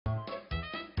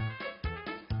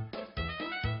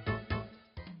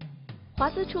华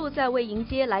资处在为迎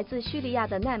接来自叙利亚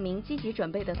的难民积极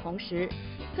准备的同时，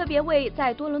特别为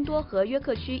在多伦多和约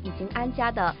克区已经安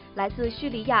家的来自叙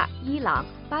利亚、伊朗、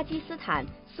巴基斯坦、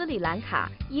斯里兰卡、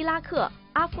伊拉克、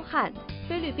阿富汗、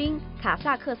菲律宾、卡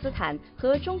萨克斯坦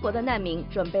和中国的难民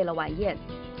准备了晚宴。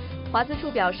华资处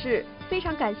表示，非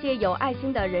常感谢有爱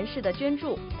心的人士的捐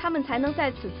助，他们才能在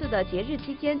此次的节日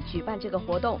期间举办这个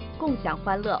活动，共享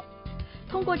欢乐。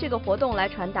通过这个活动来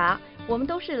传达，我们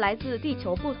都是来自地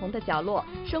球不同的角落，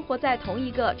生活在同一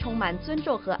个充满尊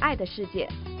重和爱的世界。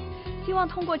希望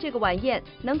通过这个晚宴，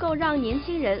能够让年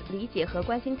轻人理解和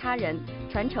关心他人，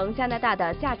传承加拿大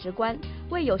的价值观，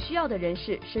为有需要的人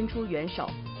士伸出援手。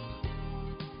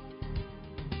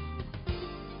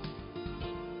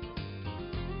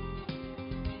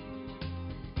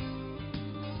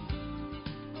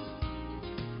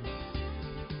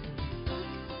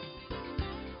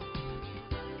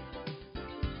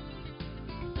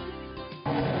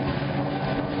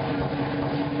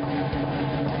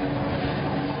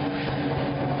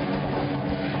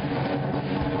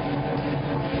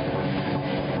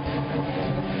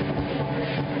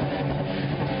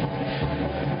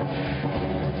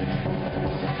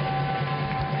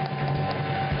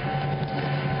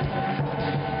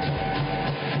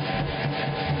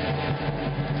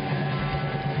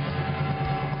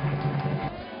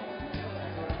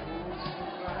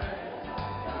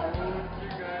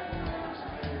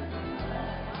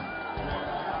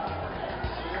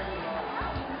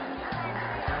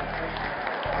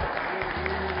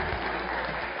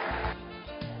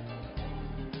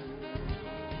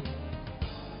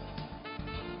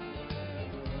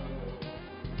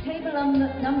Table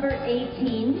number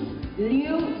 18,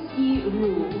 Liu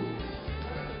Xiru.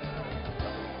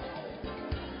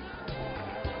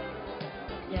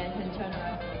 Yeah, you can turn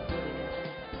around.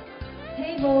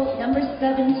 Table number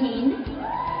 17,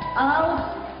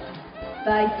 Al-Baiti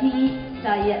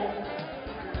Sayed.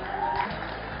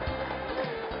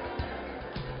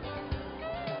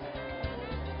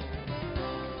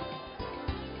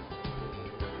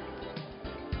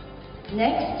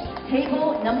 Next,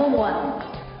 table number 1.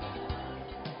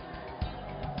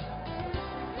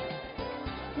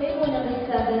 Table number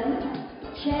 7,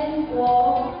 Chen Guo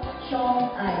Chong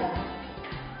Ai.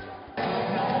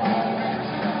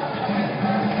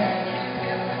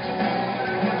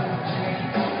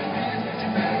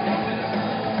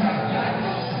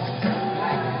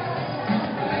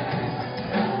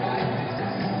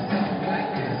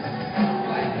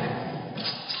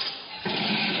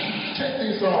 Check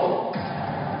this out.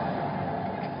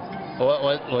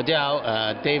 我叫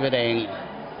David Ng，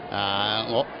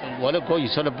 我的国语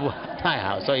说的不太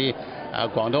好，所以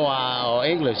广东话or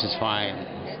English is fine.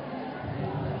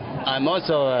 I'm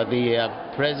also the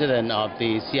president of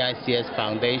the CICS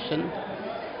Foundation.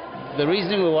 The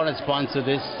reason we want to sponsor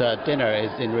this dinner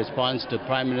is in response to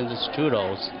Prime Minister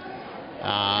Trudeau's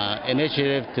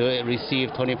initiative to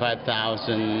receive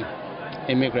 25,000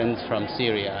 immigrants from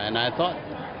Syria, and I thought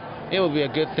it would be a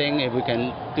good thing if we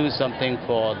can do something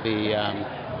for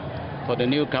the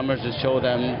newcomers to show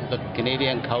them the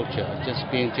Canadian culture, just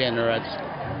being generous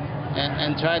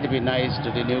and try to be nice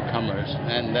to the newcomers,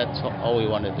 and that's all we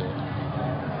want to do.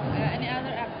 Any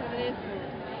other activities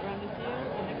around this year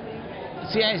or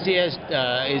next year?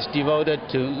 CICS is devoted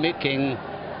to making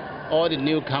all the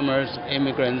newcomers,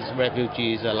 immigrants,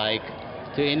 refugees alike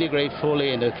to integrate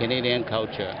fully into Canadian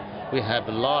culture. We have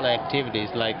a lot of activities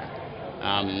like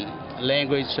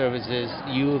language services,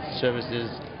 youth services,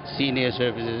 senior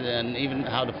services, and even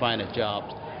how to find a job.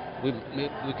 We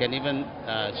can even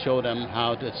show them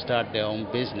how to start their own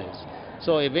business.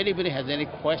 So if anybody has any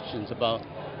questions about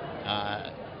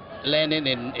landing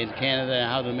in Canada and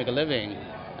how to make a living,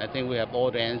 I think we have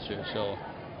all the answers. So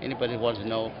anybody who wants to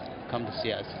know, come to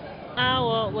see us.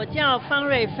 我叫方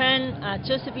瑞芬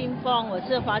就是冰峰，我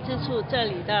是华资处这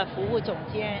里的服务总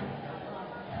监。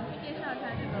介绍一下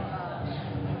这个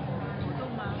活动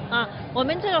吗？我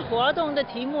们这个活动的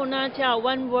题目呢叫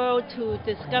One World to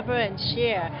Discover and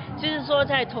Share， 就是说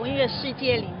在同一个世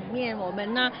界里面，我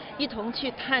们呢一同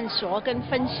去探索跟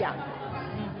分享。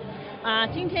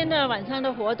今天的晚上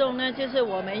的活动呢，就是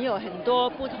我们有很多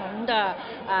不同的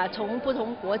从不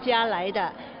同国家来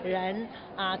的人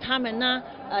他们呢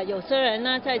有些人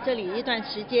呢在这里一段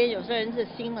时间，有些人是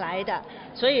新来的，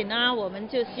所以呢我们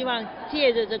就希望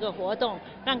借着这个活动，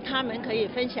让他们可以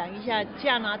分享一下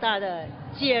加拿大的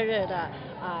节日的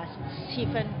气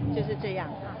氛，就是这样。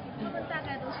大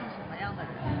概都是什么样的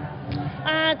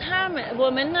人？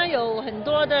我们呢有很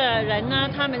多的人呢，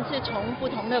他们是从不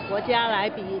同的国家来，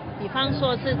比方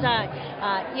说是在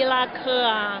伊拉克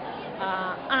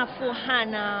阿富汗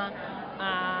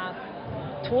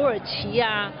土耳其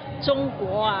啊、中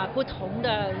国啊不同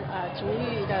的族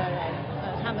裔的人，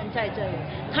他们在这里，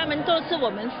他们都是我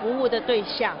们服务的对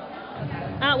象。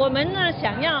我们呢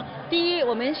第一，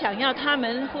我们想要他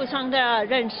们互相的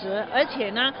认识，而且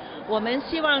呢，我们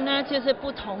希望呢，就是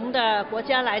不同的国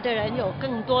家来的人有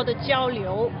更多的交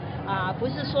流。不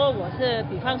是说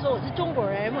比方说我是中国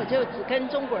人，我就只跟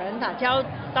中国人打交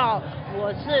道；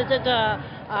我是这个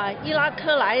伊拉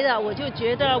克来的，我就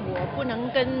觉得我不能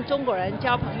跟中国人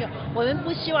交朋友。我们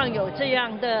不希望有这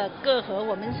样的隔阂，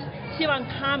我们希望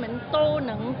他们都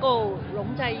能够融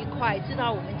在一块，知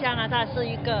道我们加拿大是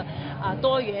一个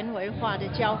多元文化的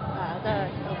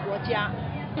国家。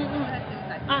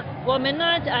我们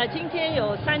呢今天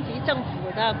有3级政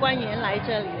府的官员来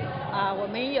这里。我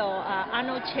们有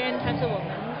Arnold Chen， 他是我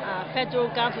们Federal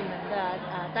Government 的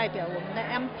代表，我们的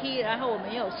MP， 然后我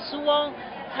们有苏翁，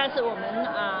他是我们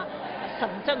省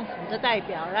政府的代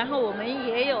表，然后我们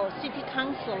也有 City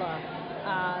Councilor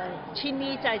青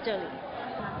咪在这里。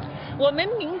我们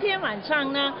明天晚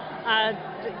上呢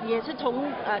也是同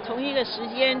一个时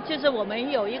间，就是我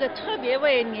们有一个特别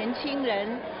为年轻人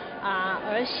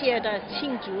而设的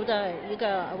庆祝的一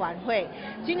个晚会。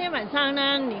今天晚上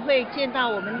呢，你会见到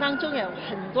我们当中有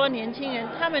很多年轻人，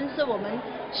他们是我们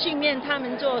训练他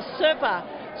们做 server，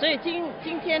 所以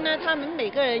今天呢，他们每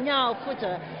个人要负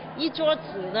责1桌子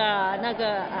的那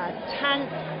个餐，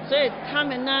所以他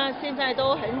们呢现在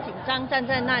都很紧张，站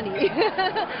在那里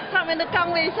他们的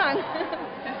岗位上。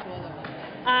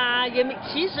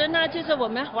其实呢，就是我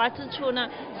们华资处呢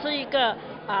是一个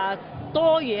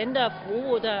多元的服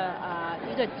务的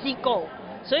一个机构，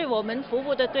所以我们服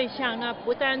务的对象呢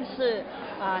不单是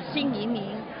新移民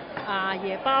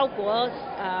也包括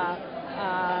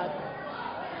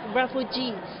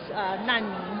refugees 难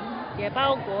民，也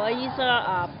包括一些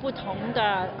不同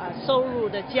的收入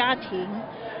的家庭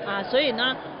所以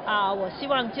呢我希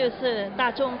望就是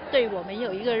大众对我们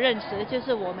有一个认识，就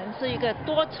是我们是一个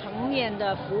多层面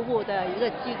的服务的一个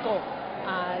机构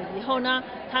以后呢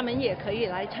他们也可以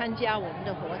来参加我们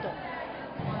的活动。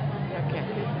Okay.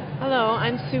 Hello,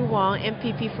 I'm Sue Wong,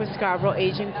 MPP for Scarborough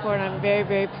Asian Court. I'm very,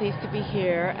 very pleased to be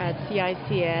here at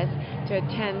CICS to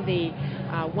attend the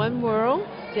One World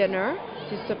dinner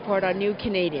to support our new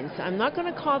Canadians. I'm not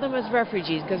going to call them as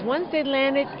refugees because once they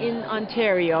landed in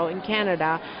Ontario, in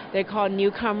Canada, they're called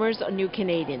newcomers or new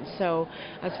Canadians. So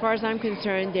as far as I'm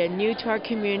concerned, they're new to our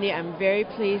community. I'm very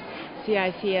pleased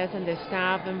CICS and their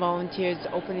staff and volunteers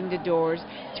opening the doors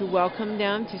to welcome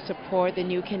them, to support the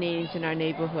new Canadians in our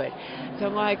neighbourhood. So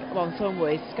我係黃素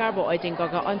梅 Scarborough 愛政國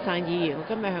嘅安省議員，我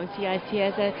今日響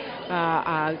CICS 咧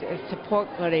support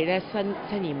我哋咧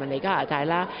新移民嚟加拿大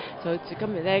啦。So 今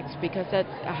日咧 because 咧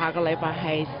下個禮拜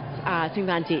係聖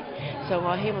誕節，所以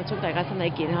我希望祝大家身體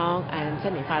健康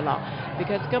新年快樂。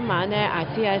Because 今晚咧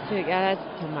CICS 咧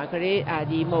同埋嗰啲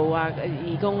義務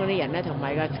義工嗰啲人咧同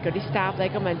埋嗰啲 staff 咧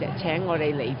今日請我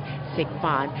哋嚟食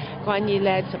飯，關於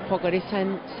咧 support 嗰啲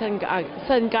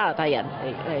新加拿大人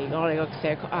嚟我哋個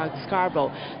社區Scarborough，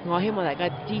 我希望大家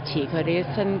支持佢哋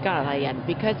啲新加拿大人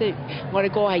 ，because 我哋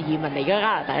個係移民嚟加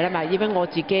拿大啦嘛，因為我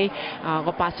自己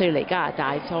我8歲嚟加拿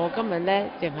大，所以我今日咧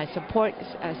淨係 support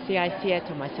CICS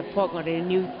同埋 support 我哋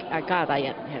new 加拿大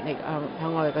人嚟喺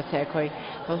我哋個社區，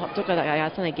祝大家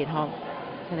身體健康。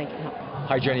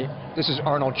Hi Jenny, this is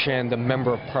Arnold Chen, the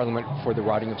Member of Parliament for the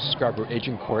riding of Scarborough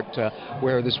Aging Court,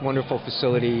 where this wonderful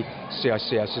facility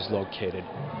CICS is located.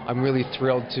 I'm really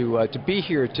thrilled to be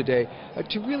here today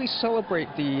to really celebrate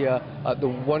the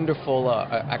wonderful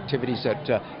activities that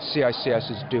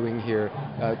CICS is doing here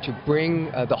to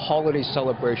bring the holiday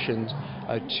celebrations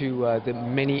to the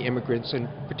many immigrants and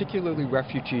particularly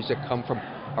refugees that come from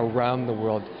around the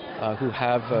world who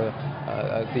have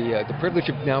the privilege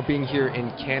of now being here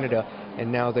in Canada, and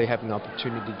now they have an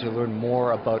opportunity to learn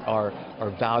more about our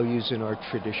values and our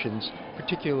traditions,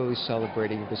 particularly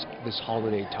celebrating this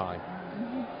holiday time.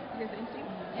 Okay, thank you.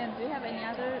 And do you have any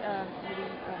other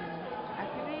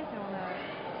activities you want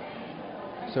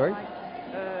to? Sorry?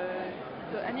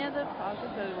 So any other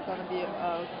projects that we're going to be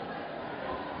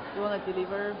you want to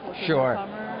deliver for the Sure,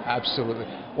 newcomers? absolutely.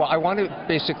 Well, I want to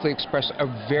basically express a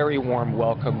very warm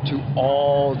welcome to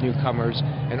all newcomers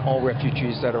and all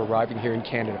refugees that are arriving here in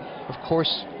Canada. Of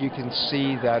course, you can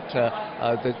see that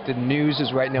the news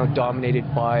is right now dominated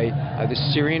by the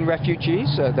Syrian refugees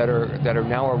that are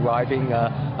now arriving,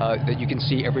 that you can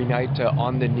see every night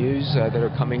on the news that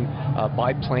are coming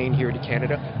by plane here to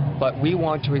Canada. But we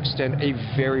want to extend a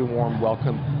very warm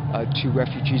welcome to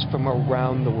refugees from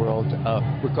around the world,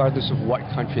 regardless of what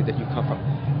country that you come from.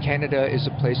 Canada is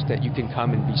a place that you can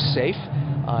come and be safe,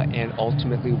 and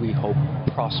ultimately we hope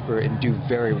prosper and do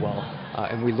very well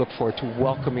and we look forward to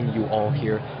welcoming you all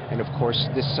here. And of course,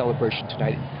 this celebration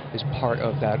tonight is part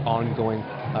of that ongoing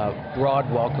broad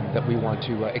welcome that we want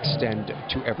to extend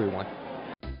to everyone.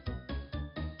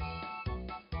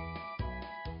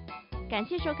 感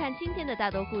谢收看今天的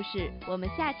大都故事，我们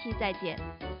下期再见。